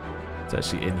 It's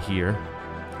actually in here,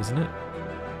 isn't it?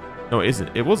 No, it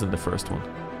isn't. It wasn't the first one.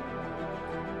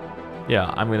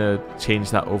 Yeah, I'm gonna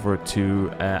change that over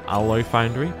to alloy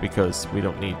foundry because we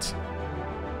don't need.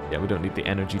 Yeah, we don't need the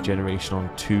energy generation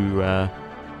on two.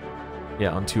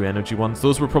 On 2 energy ones.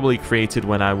 Those were probably created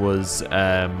when I was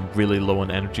really low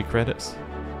on energy credits,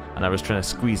 and I was trying to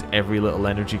squeeze every little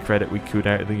energy credit we could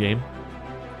out of the game.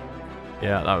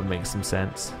 Yeah, that would make some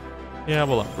sense. Yeah,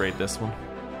 we'll upgrade this one.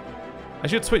 I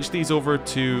should switch these over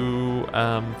to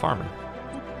farming.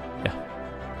 Yeah.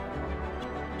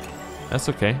 That's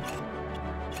okay.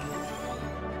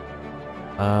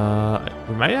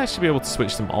 We might actually be able to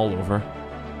switch them all over.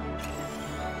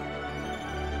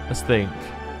 Let's think.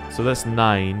 So that's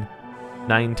 9.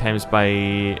 9 times by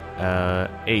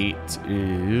 8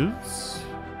 is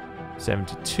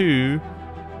 72.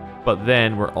 But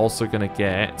then we're also going to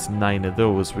get 9 of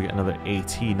those. We get another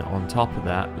 18 on top of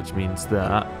that, which means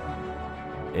that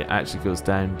it actually goes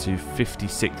down to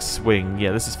 56 swing.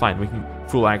 Yeah, this is fine. We can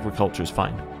full agriculture is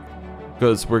fine.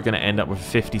 Because we're going to end up with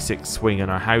 56 swing in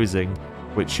our housing,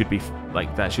 which should be,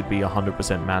 like, that should be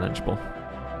 100% manageable.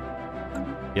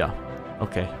 Yeah,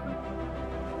 okay.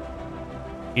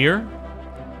 Here.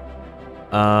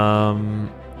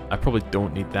 I probably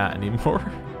don't need that anymore.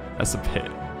 That's a bit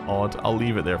odd. I'll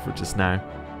leave it there for just now.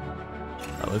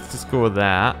 Let's just go with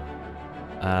that.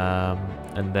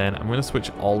 And then I'm going to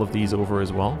switch all of these over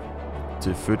as well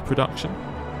to food production.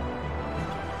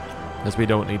 Because we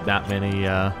don't need that many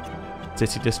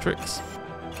city districts.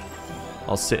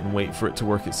 I'll sit and wait for it to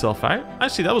work itself out.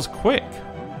 Actually, that was quick.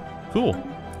 Cool.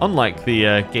 Unlike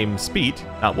the game speed,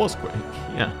 that was quick.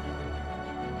 Yeah.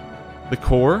 The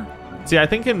core. See, I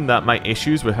think in that my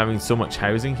issues with having so much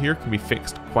housing here can be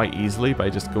fixed quite easily by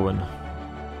just going...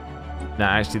 Nah,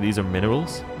 actually, these are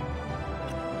minerals.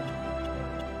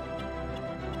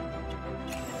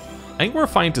 I think we're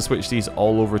fine to switch these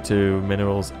all over to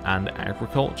minerals and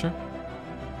agriculture.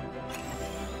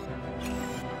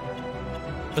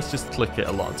 Let's just click it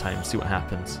a lot of times, see what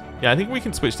happens. Yeah, I think we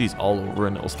can switch these all over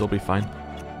and it'll still be fine.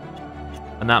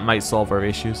 And that might solve our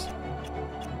issues.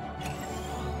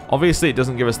 Obviously, it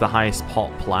doesn't give us the highest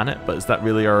pot planet, but is that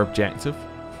really our objective?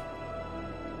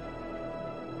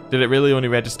 Did it really only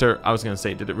register... I was going to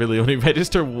say, did it really only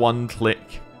register 1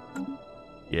 click?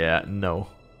 Yeah, no.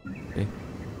 Okay.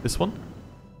 This one?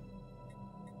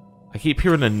 I keep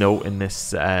hearing a note in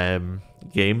this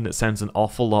game that sounds an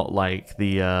awful lot like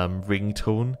the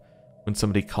ringtone when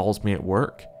somebody calls me at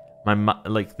work.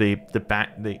 Like the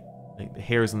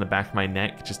hairs on the back of my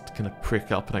neck just kind of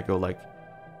prick up and I go like,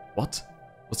 what?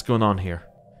 What's going on here?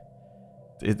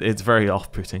 It's very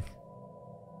off-putting.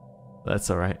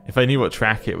 That's alright. If I knew what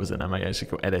track it was in, I might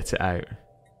actually go edit it out.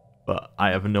 But I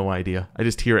have no idea. I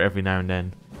just hear it every now and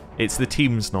then. It's the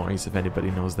Teams noise, if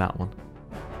anybody knows that one.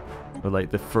 Or like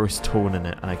the first tone in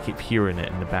it, and I keep hearing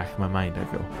it in the back of my mind. I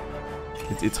go,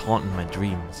 it's haunting my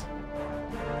dreams.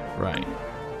 Right.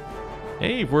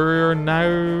 Hey, we're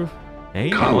now... Hey,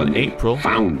 Colony April.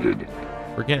 Founded.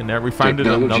 We're getting there. We founded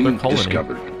another colony.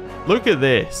 Discovered. Look at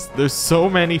this. There's so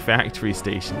many factory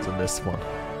stations in this one.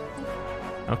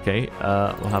 Okay,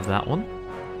 we'll have that one.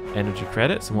 Energy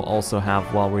credits, and we'll also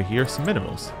have, while we're here, some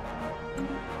minerals.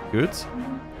 Good.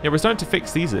 Yeah, we're starting to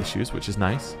fix these issues, which is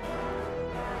nice.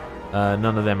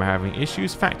 None of them are having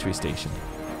issues. Factory station.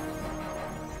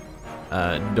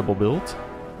 Double build.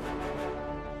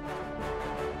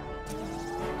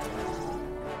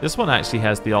 This one actually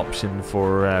has the option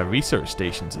for research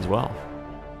stations as well.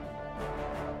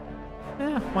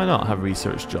 Yeah, why not have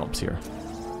research jobs here?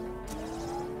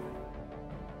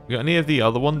 You got any of the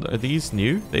other ones? Are these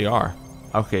new? They are.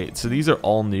 Okay, so these are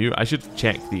all new. I should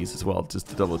check these as well, just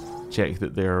to double check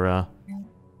that they're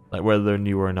like whether they're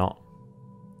new or not.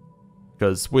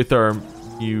 Because with our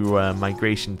new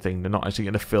migration thing, they're not actually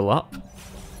going to fill up.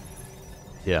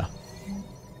 Yeah.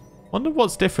 Wonder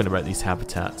what's different about these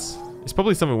habitats. It's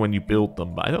probably something when you build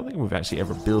them, but I don't think we've actually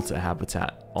ever built a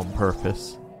habitat on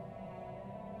purpose.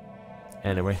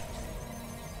 Anyway.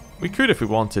 We could if we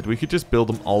wanted. We could just build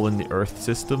them all in the Earth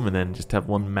system and then just have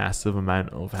one massive amount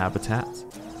of habitats.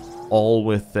 All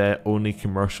with only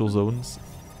commercial zones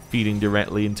feeding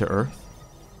directly into Earth.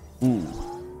 Ooh.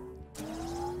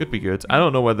 Could be good. I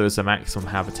don't know whether there's a maximum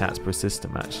habitats per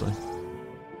system, actually.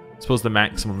 I suppose the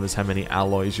maximum is how many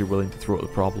alloys you're willing to throw at the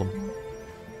problem.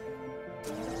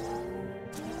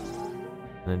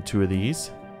 And then 2 of these.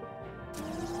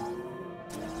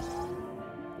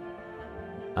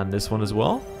 And this one as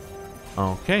well.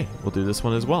 Okay, we'll do this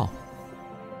one as well.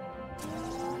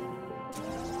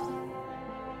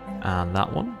 And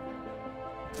that one.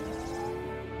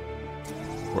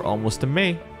 We're almost to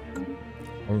May.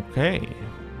 Okay.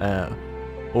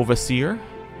 Overseer.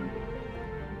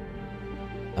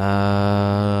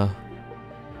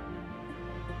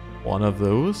 One of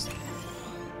those.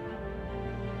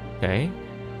 Okay.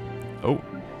 Oh,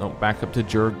 no, back up to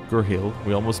Jurger Hill.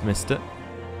 We almost missed it.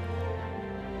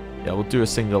 Yeah, we'll do a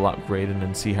single upgrade and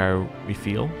then see how we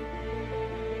feel.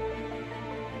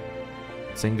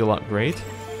 Single upgrade.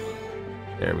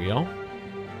 There we go.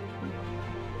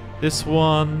 This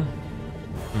one...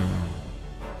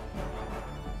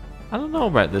 I don't know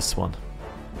about this one.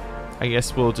 I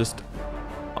guess we'll just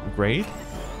upgrade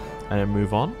and then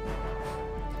move on.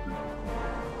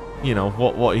 You know,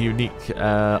 what a unique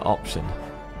option.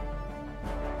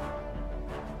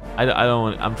 I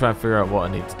don't. I'm trying to figure out what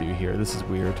I need to do here. This is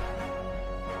weird.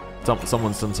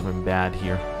 Someone's done something bad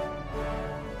here.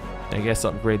 I guess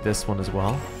upgrade this one as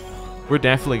well. We're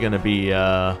definitely going to be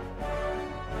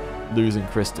losing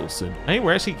crystals soon. Hey,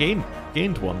 we're actually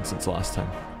gained one since last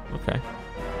time. Okay.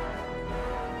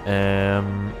 I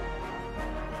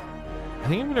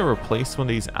think I'm going to replace one of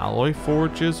these alloy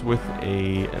forges with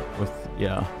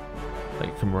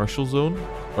like commercial zone.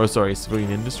 Or sorry,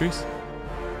 civilian industries.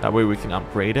 That way we can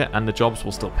upgrade it, and the jobs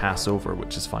will still pass over,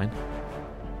 which is fine.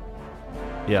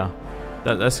 Yeah,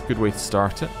 that's a good way to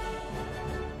start it.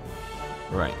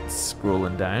 Right,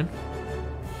 scrolling down.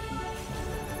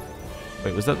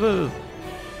 Wait, was that the...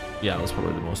 Yeah, that was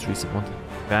probably the most recent one.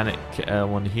 Vanek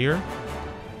one here.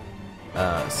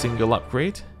 Single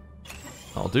upgrade.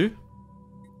 I'll do.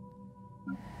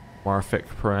 Marfik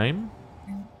Prime.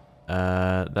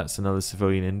 That's another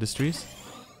civilian industries.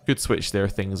 Could switch their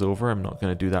things over. I'm not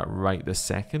going to do that right this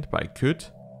second, but I could.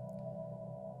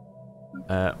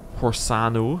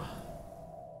 Porsano.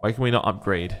 Why can we not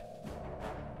upgrade?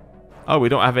 Oh, we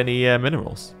don't have any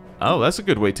minerals. Oh, that's a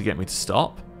good way to get me to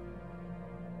stop.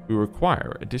 We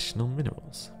require additional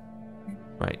minerals.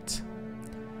 Right.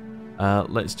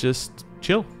 Let's just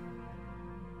chill.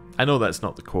 I know that's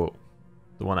not the quote.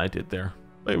 The one I did there.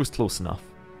 But it was close enough.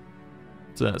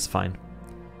 So that's fine.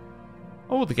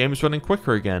 Oh, the game is running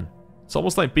quicker again. It's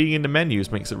almost like being in the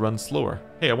menus makes it run slower.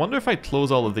 Hey, I wonder if I close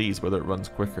all of these whether it runs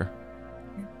quicker.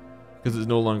 Because it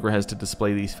no longer has to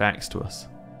display these facts to us.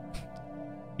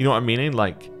 You know what I'm meaning?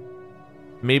 Like,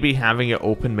 maybe having it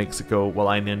open makes it go, well,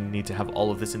 I need to have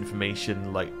all of this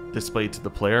information like displayed to the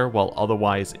player, while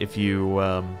otherwise if you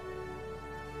have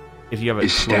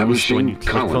it closed when you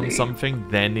click on something,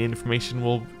 then the information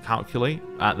will calculate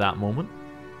at that moment.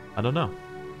 I don't know.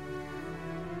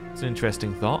 It's an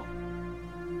interesting thought.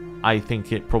 I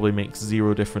think it probably makes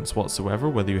zero difference whatsoever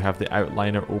whether you have the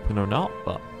outliner open or not,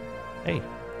 but hey.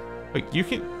 Wait, you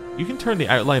can turn the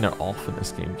outliner off in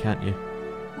this game, can't you?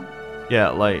 Yeah,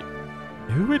 like,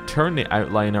 who would turn the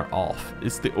outliner off?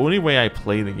 It's the only way I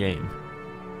play the game.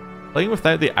 Playing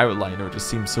without the outliner just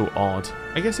seems so odd.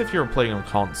 I guess if you're playing on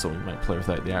console, you might play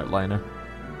without the outliner.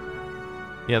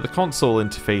 Yeah, the console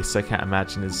interface I can't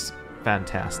imagine is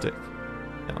fantastic.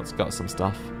 Yeah, it's got some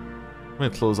stuff. I'm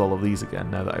going to close all of these again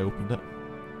now that I opened it.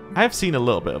 I have seen a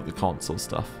little bit of the console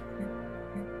stuff.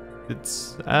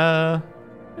 It's, yeah,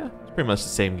 it's pretty much the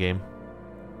same game.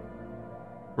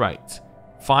 Right.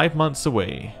 5 months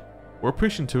away. We're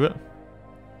pushing to it.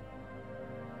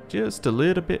 Just a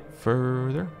little bit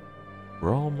further.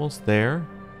 We're almost there.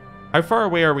 How far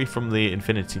away are we from the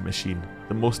Infinity Machine?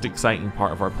 The most exciting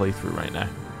part of our playthrough right now.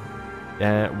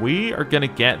 We are going to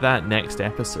get that next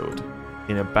episode.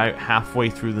 In about halfway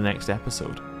through the next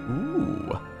episode.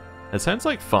 Ooh. That sounds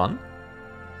like fun.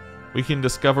 We can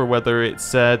discover whether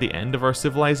it's the end of our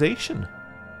civilization.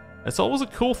 It's always a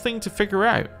cool thing to figure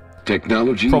out.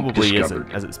 Technology Probably discovered.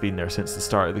 isn't, as it's been there since the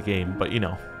start of the game, but you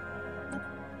know.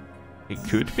 It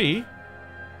could be.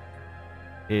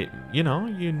 You know,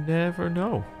 you never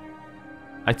know.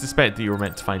 I suspect that you were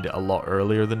meant to find it a lot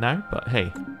earlier than now, but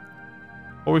hey.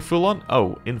 Are we full on?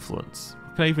 Oh, influence.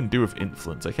 What can I even do with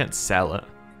influence? I can't sell it.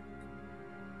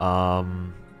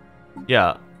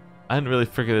 Yeah. I hadn't really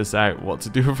figured this out, what to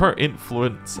do with our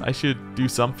influence. I should do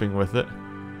something with it.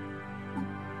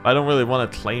 I don't really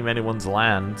want to claim anyone's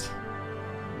land.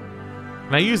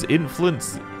 Can I use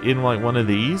influence in like one of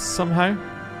these somehow?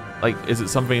 Like, is it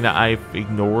something that I've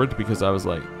ignored because I was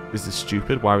like, this is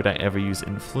stupid, why would I ever use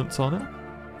influence on it?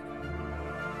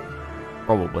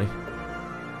 Probably.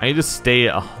 I can just stay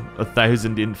at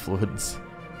 1,000 influence.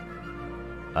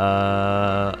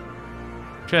 I'm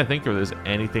trying to think if there's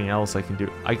anything else I can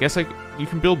do. I guess you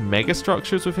can build mega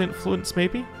structures with influence,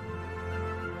 maybe?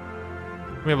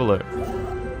 Let me have a look.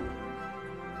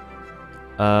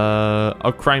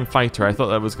 Oh, crime fighter. I thought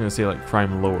that was going to say like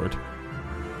crime lord.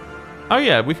 Oh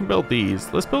yeah, we can build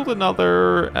these. Let's build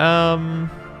another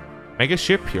mega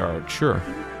shipyard, sure.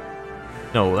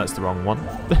 No, that's the wrong one.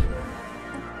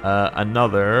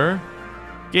 Another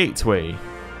gateway.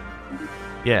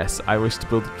 Yes, I wish to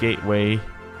build a gateway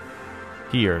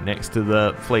here next to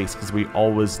the place because we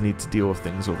always need to deal with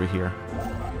things over here.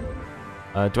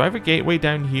 Do I have a gateway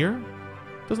down here?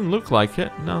 Doesn't look like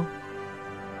it, no.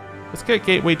 Let's get a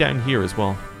gateway down here as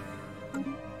well.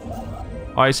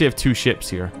 Oh, I actually have 2 ships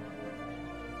here.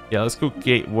 Yeah, let's go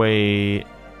gateway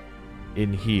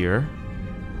in here.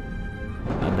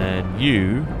 And then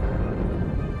you...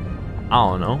 I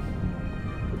don't know.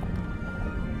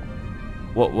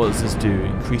 What does this do?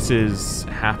 Increases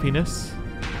happiness?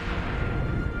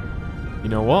 You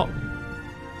know what?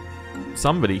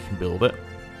 Somebody can build it.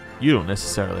 You don't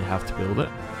necessarily have to build it.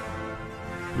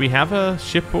 Do we have a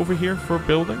ship over here for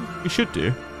building? We should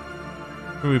do.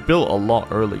 I mean, we built a lot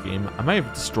early game. I might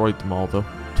have destroyed them all though.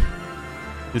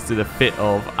 Just did a fit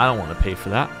of, I don't want to pay for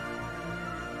that.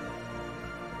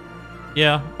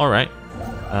 Yeah, alright.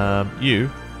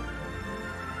 You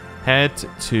head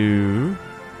to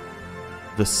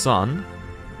the sun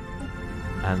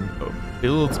and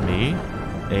build me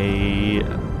a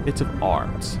bit of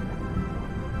art.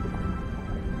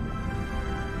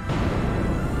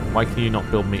 Why can you not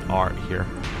build me art here?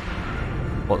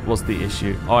 What's the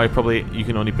issue? Oh, you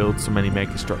can only build so many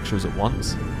mega structures at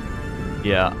once.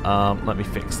 Yeah, let me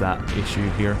fix that issue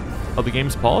here. Oh, the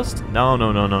game's paused? No.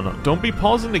 Don't be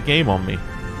pausing the game on me.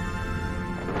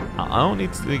 I don't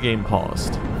need the game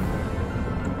paused.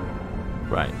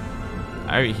 Right.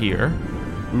 Out here.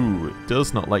 Ooh, it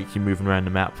does not like you moving around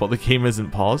the map while the game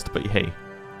isn't paused, but hey.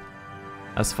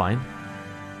 That's fine.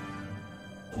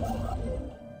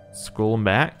 Scrolling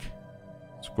back.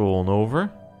 Scrolling over.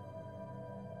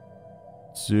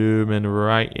 Zooming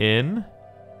right in.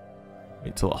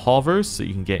 Wait till it hovers so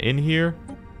you can get in here.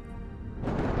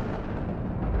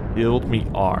 Build me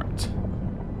art.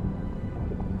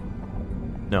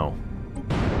 No.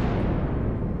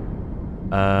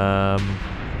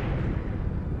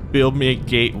 Build me a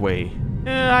gateway.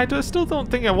 I still don't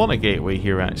think I want a gateway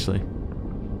here, actually.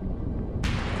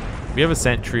 We have a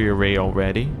sentry array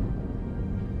already.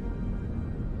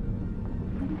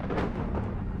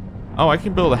 Oh, I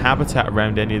can build a habitat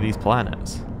around any of these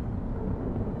planets.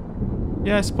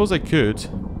 Yeah, I suppose I could.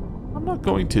 I'm not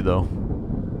going to, though.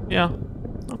 Yeah.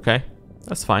 Okay.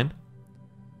 That's fine.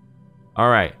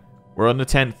 Alright. We're on the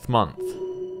 10th month.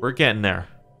 We're getting there.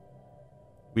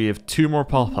 We have 2 more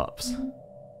pop-ups.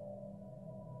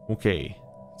 Okay.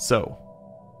 So.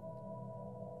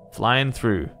 Flying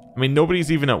through. I mean,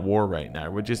 nobody's even at war right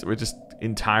now. We're just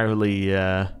entirely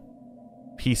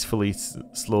peacefully,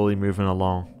 slowly moving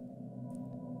along.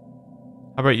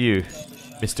 How about you,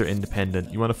 Mr.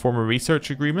 Independent? You want to form a research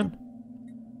agreement?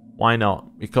 Why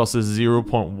not? Because there's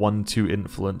 0.12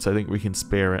 influence. I think we can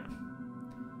spare it.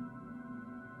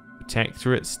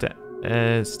 Protectorate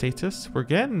status? We're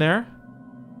getting there.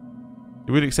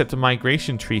 They would accept a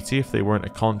migration treaty if they weren't a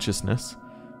consciousness.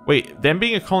 Wait, them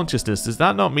being a consciousness, does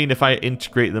that not mean if I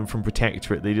integrate them from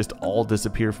Protectorate, they just all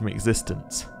disappear from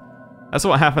existence? That's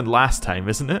what happened last time,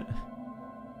 isn't it?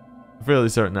 I'm fairly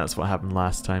certain that's what happened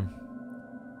last time.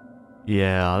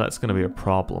 Yeah, that's going to be a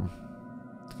problem.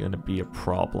 It's going to be a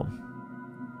problem.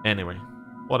 Anyway,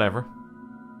 whatever.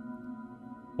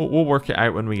 We'll work it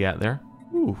out when we get there.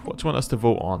 Ooh, what do you want us to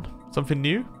vote on? Something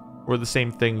new? Or the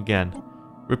same thing again?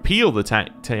 Repeal the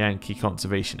Tayanki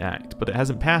Conservation Act, but it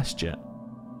hasn't passed yet.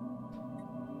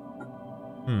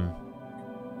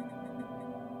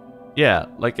 Yeah,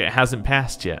 like it hasn't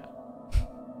passed yet.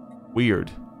 Weird.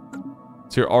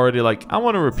 So you're already like, I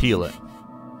want to repeal it.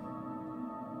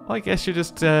 Well, I guess you're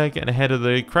just getting ahead of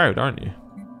the crowd, aren't you?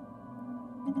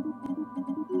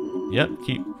 Yep,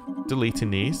 keep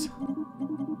deleting these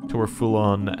till we're full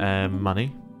on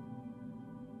money.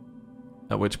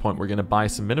 At which point we're going to buy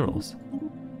some minerals.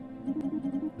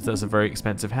 Because that's a very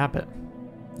expensive habit.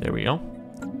 There we go.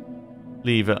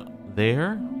 Leave it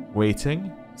there,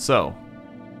 waiting. So,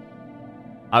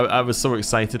 I was so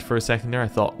excited for a second there. I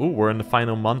thought, oh, we're in the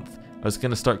final month. I was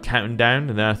going to start counting down,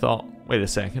 and then I thought, wait a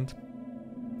second.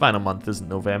 Final month isn't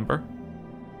November.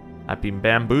 I've been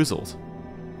bamboozled.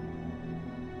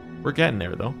 We're getting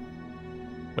there, though.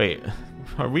 Wait,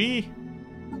 are we?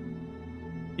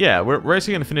 Yeah, we're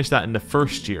actually going to finish that in the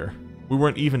first year. We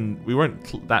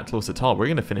weren't that close at all. We're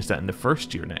going to finish that in the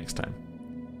first year next time.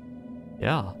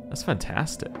 Yeah, that's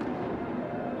fantastic.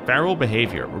 Feral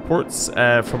behavior. Reports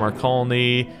from our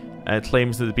colony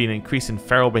claims that there's been an increase in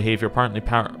feral behavior. Apparently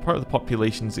part of the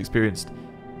population's experienced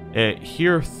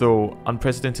here, though,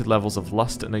 unprecedented levels of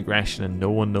lust and aggression, and no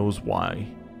one knows why.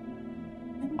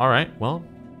 Alright, well,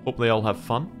 hope they all have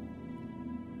fun.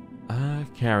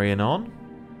 Carrying on.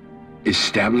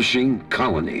 Establishing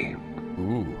colony.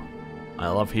 Ooh, I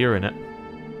love hearing it.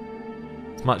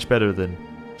 It's much better than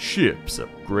ships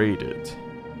upgraded.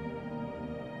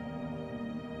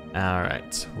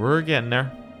 Alright, we're getting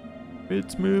there.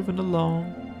 It's moving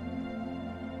along.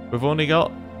 We've only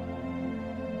got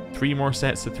 3 more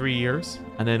sets of 3 years,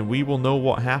 and then we will know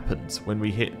what happens when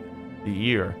we hit the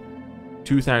year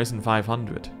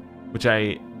 2500, which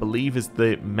I believe is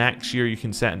the max year you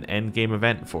can set an endgame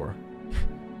event for.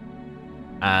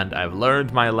 And I've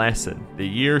learned my lesson. The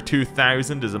year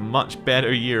 2000 is a much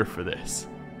better year for this.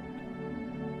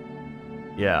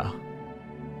 Yeah.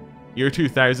 Year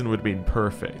 2000 would have been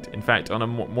perfect. In fact, on a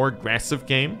more aggressive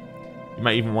game, you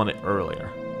might even want it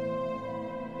earlier.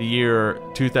 The year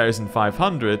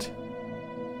 2500,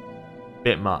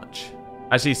 bit much.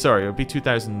 Actually, sorry, it would be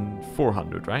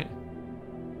 2400, right?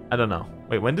 I don't know.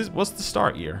 Wait, what's the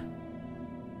start year?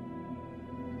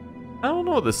 I don't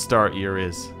know what the start year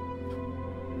is.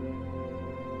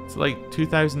 It's like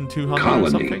 2200 colony or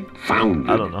something? founded.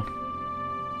 I don't know.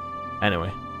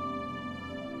 Anyway.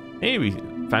 Hey, we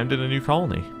founded a new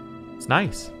colony. It's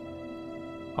nice.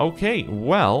 Okay,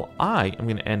 well, I am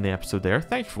going to end the episode there.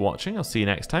 Thanks for watching. I'll see you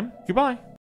next time. Goodbye.